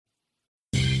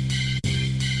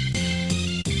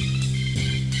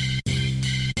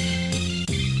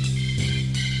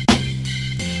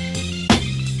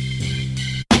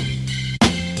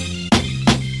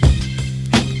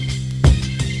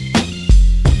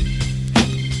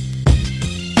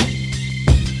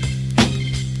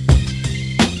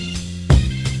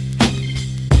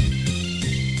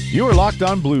You are Locked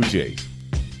On Blue Jays,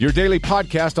 your daily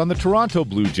podcast on the Toronto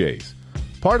Blue Jays,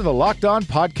 part of the Locked On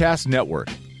Podcast Network,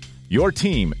 your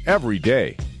team every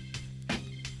day.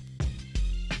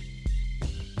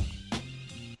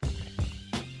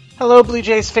 Hello, Blue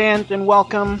Jays fans, and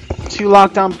welcome to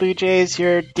Locked On Blue Jays,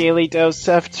 your daily dose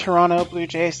of Toronto Blue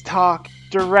Jays talk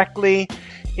directly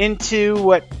into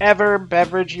whatever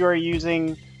beverage you are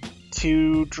using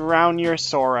to drown your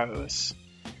sorrows.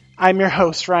 I'm your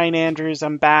host, Ryan Andrews.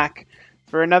 I'm back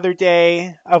for another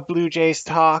day of Blue Jays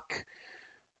talk.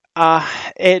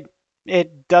 It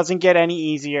doesn't get any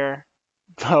easier,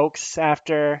 folks,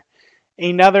 after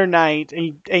another night,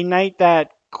 a night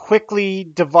that quickly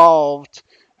devolved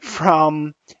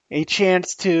from a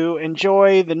chance to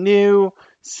enjoy the new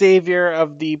savior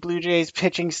of the Blue Jays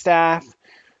pitching staff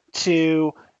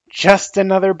to just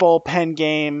another bullpen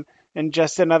game and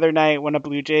just another night when a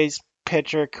Blue Jays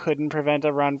pitcher couldn't prevent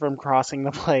a run from crossing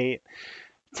the plate.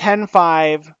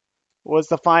 10-5 was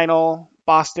the final,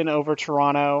 Boston over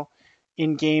Toronto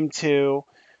in Game 2.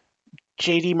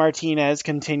 JD Martinez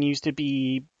continues to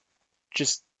be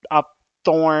just a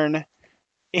thorn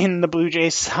in the Blue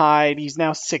Jays side. He's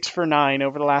now 6 for 9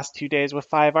 over the last 2 days with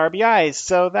 5 RBIs.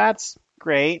 So that's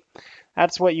great.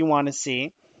 That's what you want to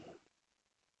see.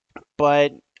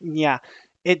 But yeah,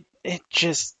 it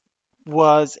just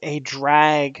was a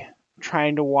drag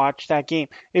trying to watch that game.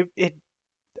 It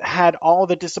had all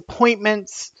the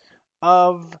disappointments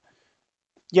of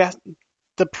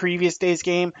the previous day's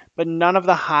game, but none of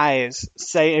the highs,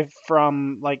 save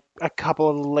from like a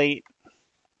couple of late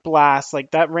blast,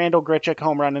 like that Randall Grichuk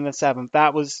home run in the 7th.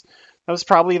 That was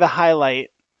probably the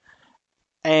highlight.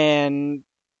 And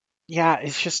yeah,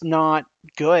 it's just not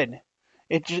good.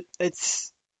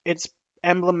 It's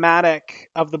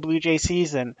emblematic of the Blue Jay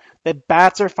season. The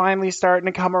bats are finally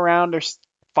starting to come around. They're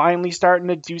finally starting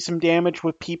to do some damage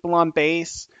with people on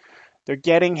base. They're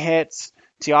getting hits.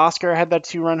 Teoscar had that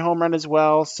 2-run home run as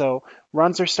well, so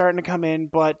runs are starting to come in,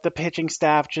 but the pitching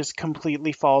staff just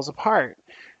completely falls apart.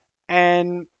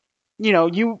 And,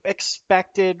 you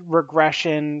expected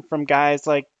regression from guys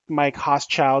like Mike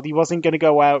Hochschild. He wasn't going to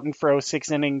go out and throw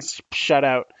 6 innings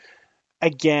shutout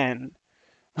again.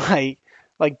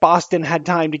 Like Boston had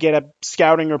time to get a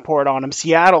scouting report on him.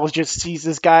 Seattle just sees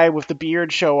this guy with the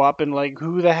beard show up and like,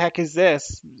 who the heck is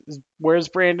this? Where's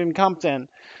Brandon Compton?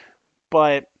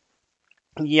 But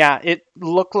yeah, it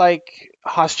looked like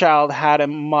Hochschild had a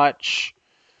much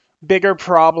bigger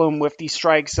problem with the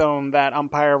strike zone that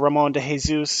umpire Ramon de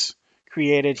Jesus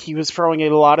created. He was throwing a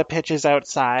lot of pitches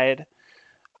outside.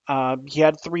 He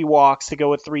had 3 walks to go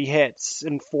with 3 hits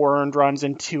and 4 earned runs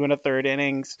in 2 1/3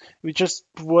 innings. It just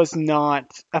was not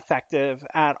effective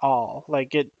at all.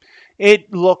 Like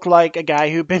it looked like a guy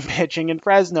who'd been pitching in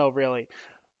Fresno, really,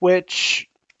 which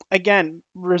again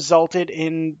resulted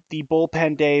in the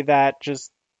bullpen day that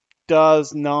just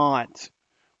does not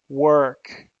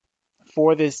work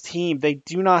for this team. They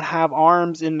do not have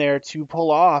arms in there to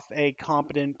pull off a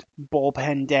competent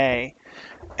bullpen day.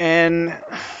 And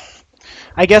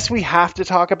I guess we have to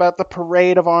talk about the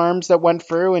parade of arms that went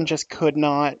through and just could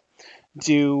not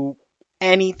do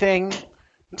anything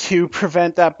to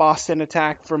prevent that Boston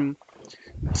attack from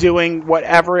doing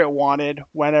whatever it wanted,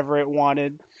 whenever it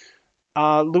wanted.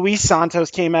 Luis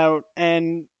Santos came out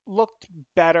and looked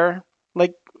better.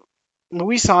 Like,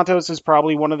 Luis Santos is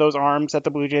probably one of those arms that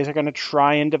the Blue Jays are going to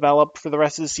try and develop for the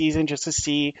rest of the season just to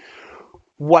see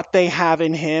what they have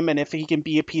in him and if he can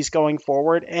be a piece going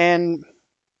forward. And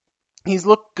he's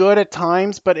looked good at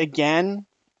times, but again,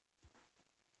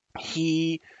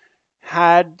 he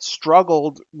had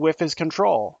struggled with his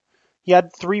control. He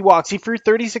had 3 walks. He threw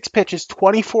 36 pitches,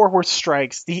 24 were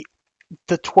strikes. The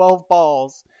 12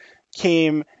 balls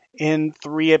came in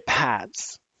 3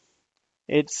 at-bats.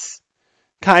 It's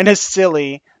kind of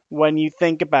silly when you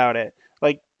think about it.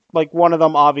 Like one of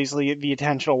them, obviously, the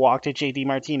intentional walk to JD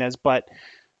Martinez, but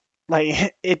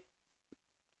like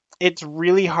it's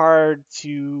really hard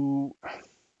to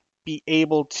be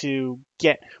able to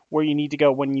get where you need to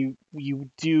go when you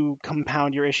do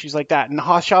compound your issues like that. And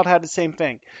Hochschild had the same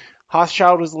thing.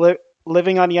 Hochschild was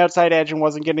living on the outside edge and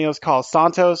wasn't getting those calls.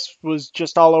 Santos was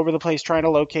just all over the place trying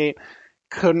to locate,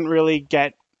 couldn't really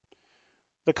get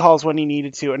the calls when he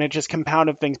needed to, and it just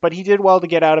compounded things. But he did well to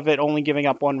get out of it, only giving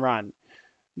up 1 run.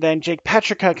 Then Jake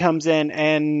Petricka comes in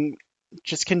and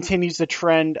just continues the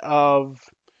trend of,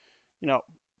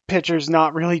 pitchers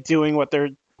not really doing what they're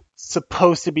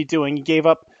supposed to be doing. He gave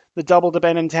up the double to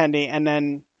Benintendi, and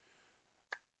then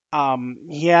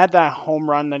he had that home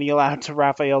run that he allowed to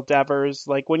Rafael Devers.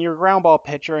 Like, when you're a ground ball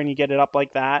pitcher and you get it up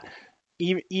like that,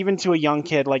 even to a young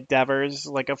kid like Devers,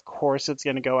 like, of course it's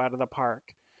going to go out of the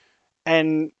park.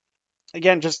 And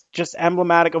again, just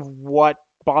emblematic of what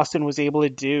Boston was able to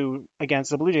do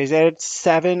against the Blue Jays. They had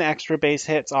 7 extra base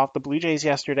hits off the Blue Jays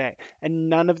yesterday, and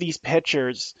none of these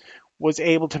pitchers was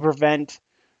able to prevent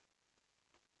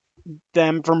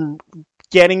them from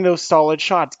getting those solid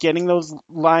shots, getting those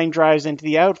line drives into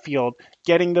the outfield,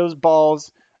 getting those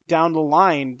balls down the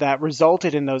line that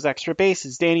resulted in those extra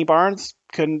bases. Danny Barnes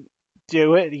couldn't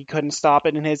do it. He couldn't stop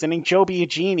it in his inning. Joe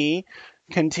Biagini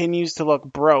continues to look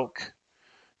broke.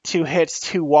 2 hits,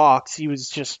 2 walks. He was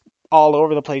just all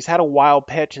over the place. Had a wild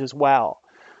pitch as well.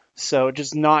 So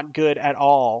just not good at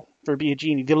all for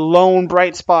Biagini. The lone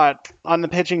bright spot on the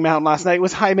pitching mound last night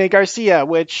was Jaime Garcia,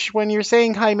 which when you're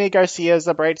saying Jaime Garcia is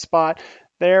a bright spot,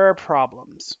 there are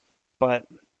problems. But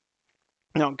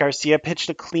Garcia pitched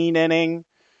a clean inning,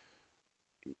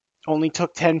 only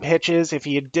took 10 pitches. If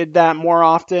he had did that more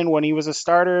often when he was a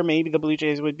starter, maybe the Blue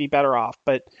Jays would be better off.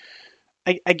 But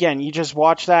again, you just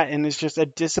watch that and it's just a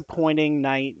disappointing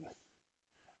night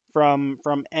from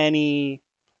any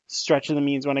stretch of the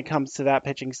means when it comes to that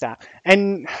pitching staff.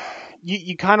 And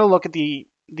you kind of look at the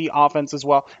offense as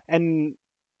well, and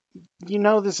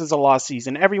this is a lost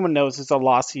season. Everyone knows it's a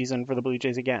lost season for the Blue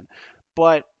Jays again.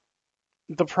 But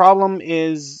the problem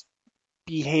is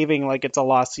behaving like it's a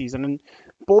lost season. And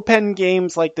bullpen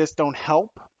games like this don't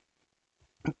help.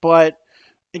 But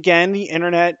again, the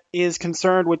internet is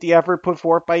concerned with the effort put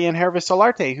forth by Yangervis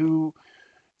Solarte, who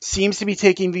seems to be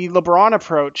taking the LeBron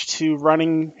approach to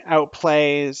running out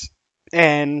plays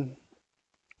and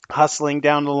hustling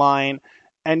down the line,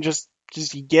 and just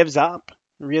he gives up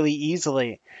really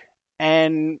easily.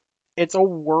 And it's a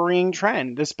worrying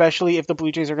trend, especially if the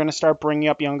Blue Jays are going to start bringing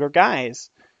up younger guys.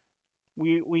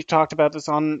 We've talked about this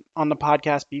on the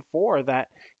podcast before, that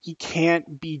he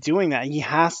can't be doing that. He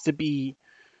has to be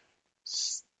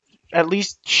at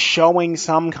least showing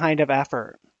some kind of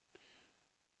effort.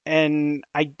 And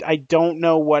I don't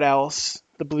know what else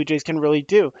the Blue Jays can really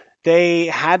do. They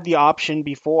had the option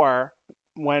before,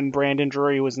 when Brandon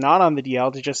Drury was not on the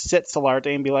DL, to just sit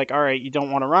Solarte and be like, all right, you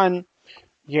don't want to run?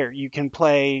 Here, you can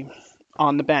play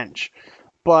on the bench.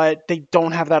 But they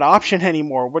don't have that option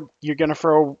anymore. What, you're going to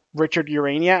throw Richard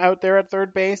Urania out there at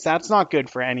third base? That's not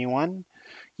good for anyone.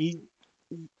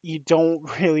 You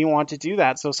don't really want to do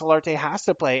that. So Solarte has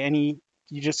to play, and he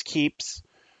just keeps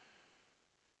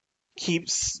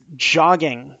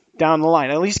jogging down the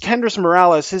line. At least Kendrys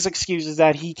Morales, his excuse is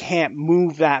that he can't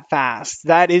move that fast.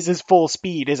 That is his full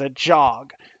speed, is a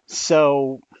jog.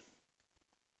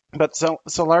 But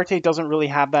Solarte doesn't really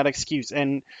have that excuse,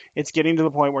 and it's getting to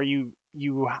the point where you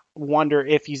wonder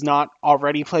if he's not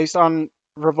already placed on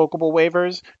revocable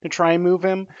waivers to try and move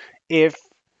him, if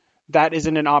that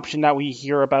isn't an option that we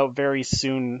hear about very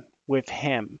soon with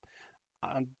him.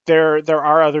 There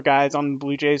are other guys on the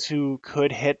Blue Jays who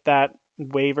could hit that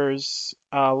waivers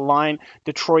line.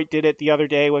 Detroit did it the other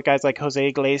day with guys like Jose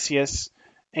Iglesias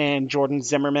and Jordan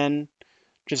Zimmerman,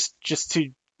 just to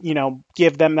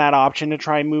give them that option to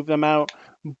try and move them out.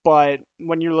 But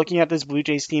when you're looking at this Blue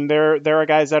Jays team, there are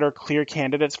guys that are clear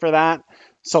candidates for that.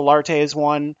 Solarte is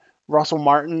one. Russell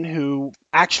Martin, who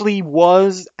actually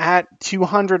was at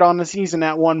 200 on the season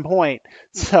at one point.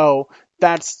 So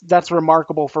that's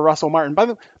remarkable for Russell Martin. By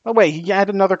the way, he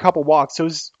had another couple walks, so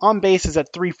his on base is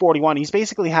at 341. He's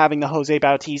basically having the Jose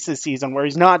Bautista season, where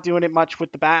he's not doing it much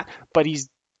with the bat, but he's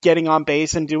getting on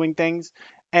base and doing things.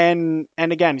 And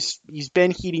again, he's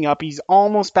been heating up. He's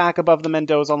almost back above the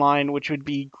Mendoza line, which would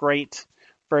be great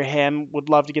for him. Would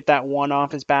love to get that one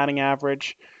off his batting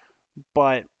average.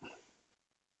 But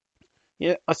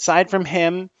yeah, aside from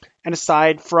him, and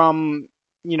aside from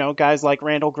guys like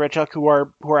Randall Grichuk who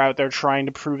are out there trying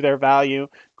to prove their value.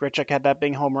 Grichuk had that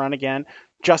big home run again.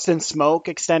 Justin Smoke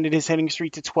extended his hitting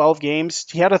streak to 12 games.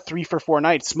 He had a 3-for-4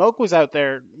 night. Smoke was out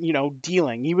there,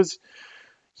 dealing. He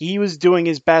was doing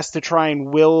his best to try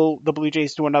and will the Blue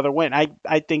Jays to another win.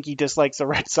 I think he dislikes the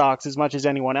Red Sox as much as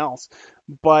anyone else.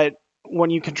 But when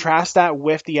you contrast that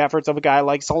with the efforts of a guy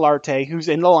like Solarte, who's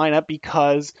in the lineup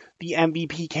because the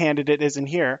MVP candidate isn't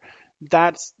here,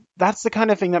 that's the kind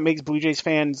of thing that makes Blue Jays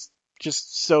fans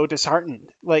just so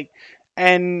disheartened.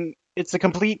 And it's a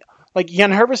complete,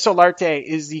 Yangervis Solarte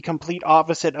is the complete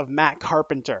opposite of Matt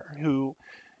Carpenter, who,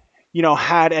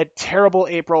 had a terrible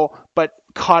April, but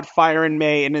caught fire in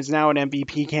May and is now an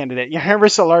MVP candidate.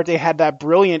 Yangervis Solarte had that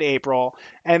brilliant April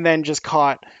and then just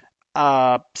caught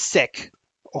sick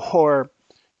or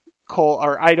cold,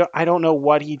 or I don't know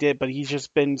what he did, but he's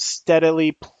just been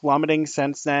steadily plummeting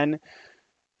since then.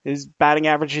 His batting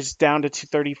average is down to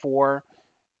 234.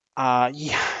 I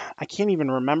can't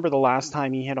even remember the last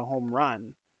time he hit a home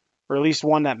run, or at least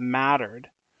one that mattered.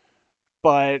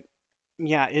 But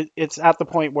yeah, it's at the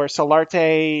point where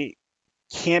Solarte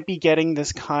can't be getting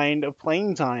this kind of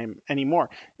playing time anymore.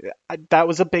 That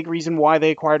was a big reason why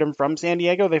they acquired him from San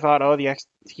Diego. They thought, oh,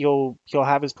 he'll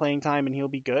have his playing time and he'll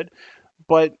be good.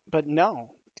 But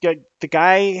no, the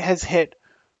guy has hit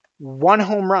one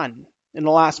home run in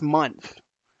the last month.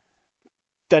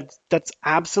 That's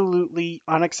absolutely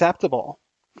unacceptable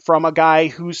from a guy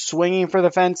who's swinging for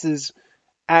the fences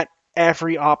at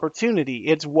every opportunity.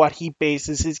 It's what he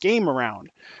bases his game around.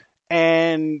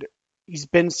 And he's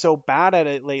been so bad at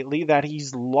it lately that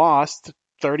he's lost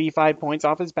 35 points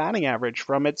off his batting average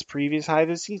from its previous high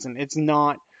this season. It's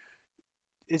not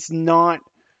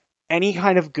any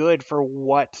kind of good for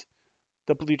what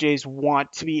the Blue Jays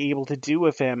want to be able to do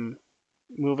with him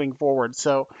moving forward.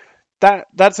 So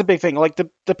that's a big thing. Like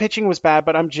the pitching was bad,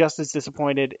 but I'm just as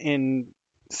disappointed in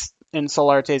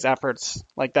Solarte's efforts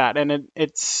like that. And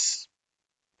it's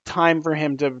time for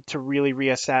him to really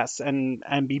reassess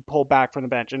and be pulled back from the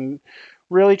bench and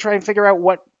really try and figure out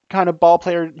what kind of ball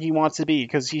player he wants to be,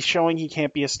 because he's showing he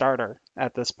can't be a starter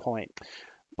at this point.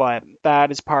 But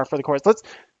that is par for the course.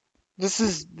 This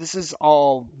is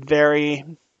all very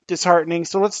disheartening.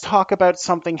 So let's talk about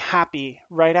something happy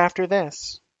right after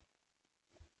this.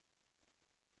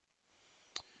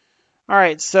 All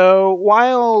right, so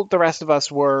while the rest of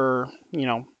us were,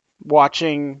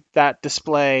 watching that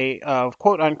display of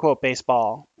quote-unquote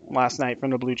baseball last night from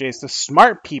the Blue Jays, the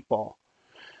smart people,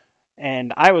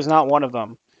 and I was not one of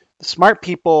them, the smart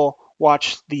people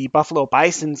watched the Buffalo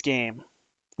Bisons game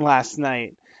last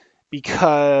night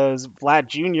because Vlad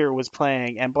Jr. was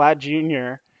playing, and Vlad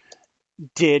Jr.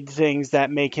 did things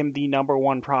that make him the number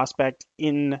one prospect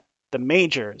in the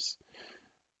majors.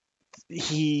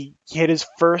 He hit his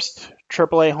first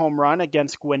AAA home run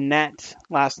against Gwinnett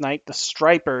last night, the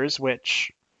Stripers,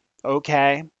 which,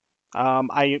 okay.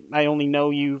 I only know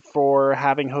you for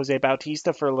having Jose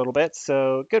Bautista for a little bit,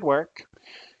 so good work.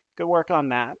 Good work on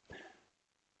that.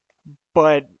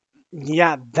 But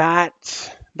yeah, that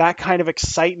kind of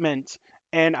excitement,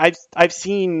 and I've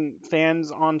seen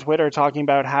fans on Twitter talking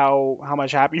about how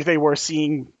much happier they were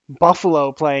seeing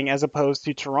Buffalo playing as opposed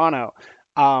to Toronto.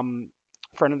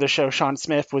 Friend of the show, Sean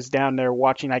Smith, was down there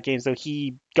watching that game, so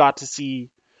he got to see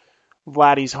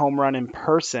Vladdy's home run in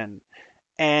person.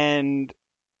 And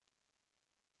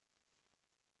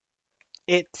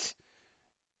it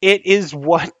is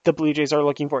what the Blue Jays are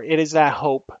looking for. It is that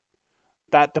hope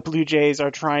that the Blue Jays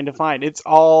are trying to find. It's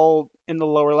all in the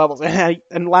lower levels.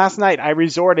 And last night I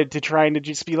resorted to trying to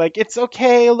just be like, it's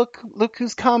okay, look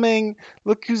who's coming,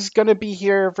 look who's going to be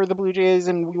here for the Blue Jays,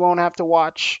 and we won't have to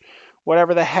watch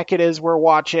whatever the heck it is we're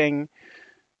watching.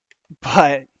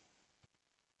 But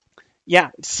yeah,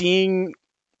 seeing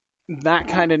that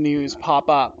kind of news pop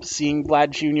up, seeing Vlad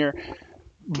Jr.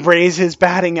 raise his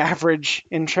batting average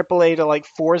in AAA to like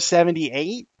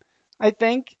 478, I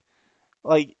think,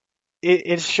 like,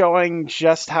 it's showing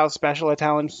just how special a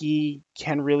talent he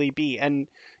can really be. And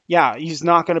yeah, he's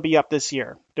not going to be up this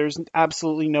year. There's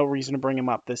absolutely no reason to bring him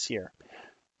up this year.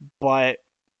 But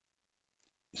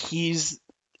he's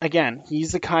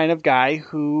the kind of guy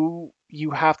who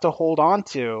you have to hold on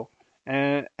to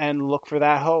and look for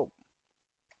that hope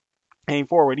heading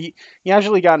forward. He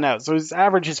actually got out, so his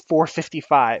average is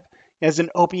 455. He has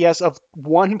an OPS of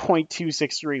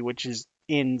 1.263, which is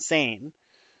insane.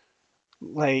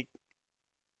 Like,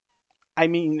 I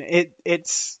mean,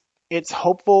 it's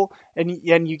hopeful, and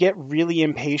you get really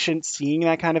impatient seeing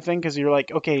that kind of thing, because you're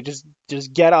like, okay, just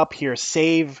get up here,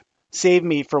 save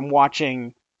me from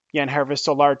watching Yangervis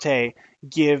Solarte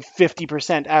give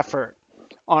 50% effort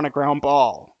on a ground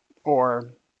ball,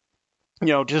 or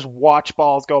just watch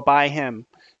balls go by him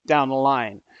down the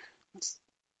line. It's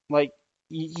like,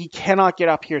 he cannot get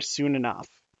up here soon enough.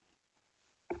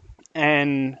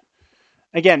 And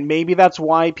again, maybe that's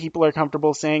why people are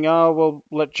comfortable saying, oh, well,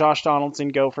 let Josh Donaldson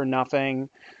go for nothing.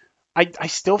 I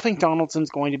still think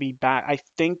Donaldson's going to be back. I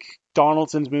think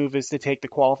Donaldson's move is to take the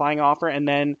qualifying offer, and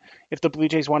then if the Blue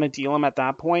Jays want to deal him at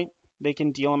that point, they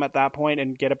can deal him at that point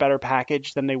and get a better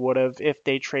package than they would have if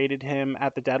they traded him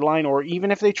at the deadline, or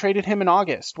even if they traded him in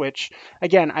August, which,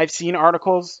 again, I've seen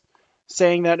articles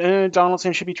saying that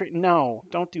Donaldson should be traded. No,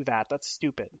 don't do that. That's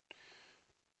stupid.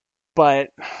 But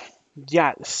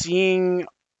yeah, seeing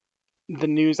the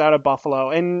news out of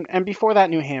Buffalo, and before that,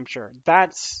 New Hampshire,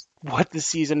 that's what the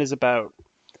season is about,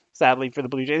 sadly, for the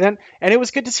Blue Jays. And it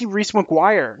was good to see Reese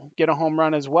McGuire get a home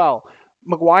run as well.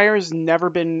 McGuire's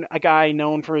never been a guy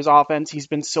known for his offense. He's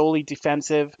been solely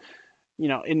defensive,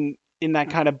 in that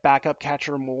kind of backup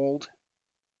catcher mold,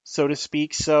 so to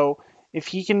speak. So if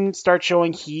he can start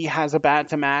showing he has a bat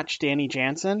to match Danny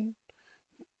Jansen,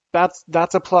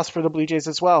 that's a plus for the Blue Jays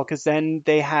as well, because then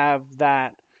they have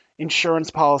that insurance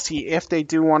policy if they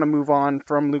do want to move on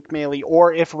from Luke Maile,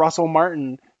 or if Russell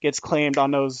Martin gets claimed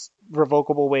on those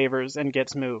revocable waivers and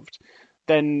gets moved,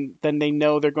 then they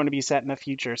know they're going to be set in the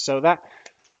future. So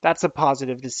that's a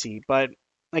positive to see. But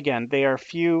again, they are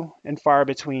few and far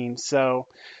between. So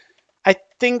I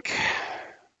think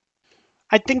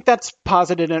that's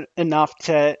positive enough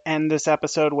to end this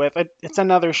episode with. It's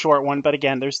another short one, but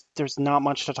again, there's not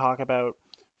much to talk about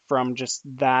from just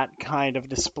that kind of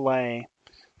display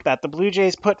that the Blue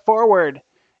Jays put forward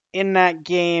in that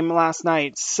game last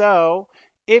night. So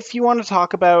if you want to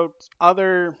talk about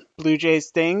other Blue Jays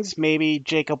things, maybe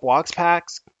Jacob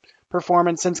Waguespack's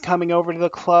performance since coming over to the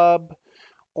club,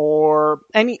 or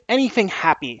anything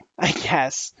happy, I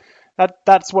guess.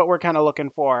 That's what we're kind of looking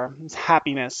for, is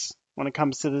happiness when it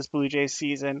comes to this Blue Jays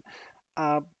season.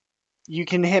 You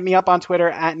can hit me up on Twitter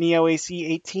at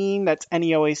NeoAC18. That's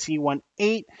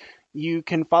NeoAC18. You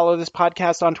can follow this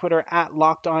podcast on Twitter at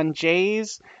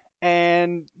LockedOnJays.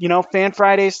 And, Fan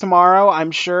Fridays tomorrow,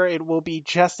 I'm sure it will be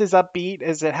just as upbeat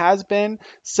as it has been.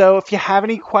 So if you have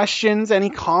any questions, any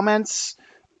comments,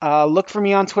 look for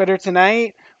me on Twitter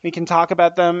tonight. We can talk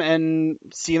about them and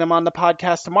see them on the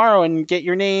podcast tomorrow and get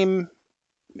your name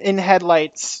in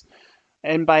headlights.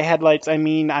 And by headlights, I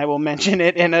mean I will mention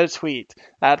it in a tweet.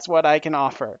 That's what I can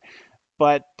offer.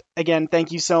 But again,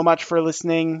 thank you so much for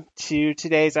listening to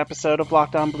today's episode of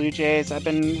Locked On Blue Jays. I've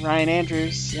been Ryan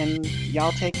Andrews, and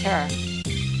y'all take care.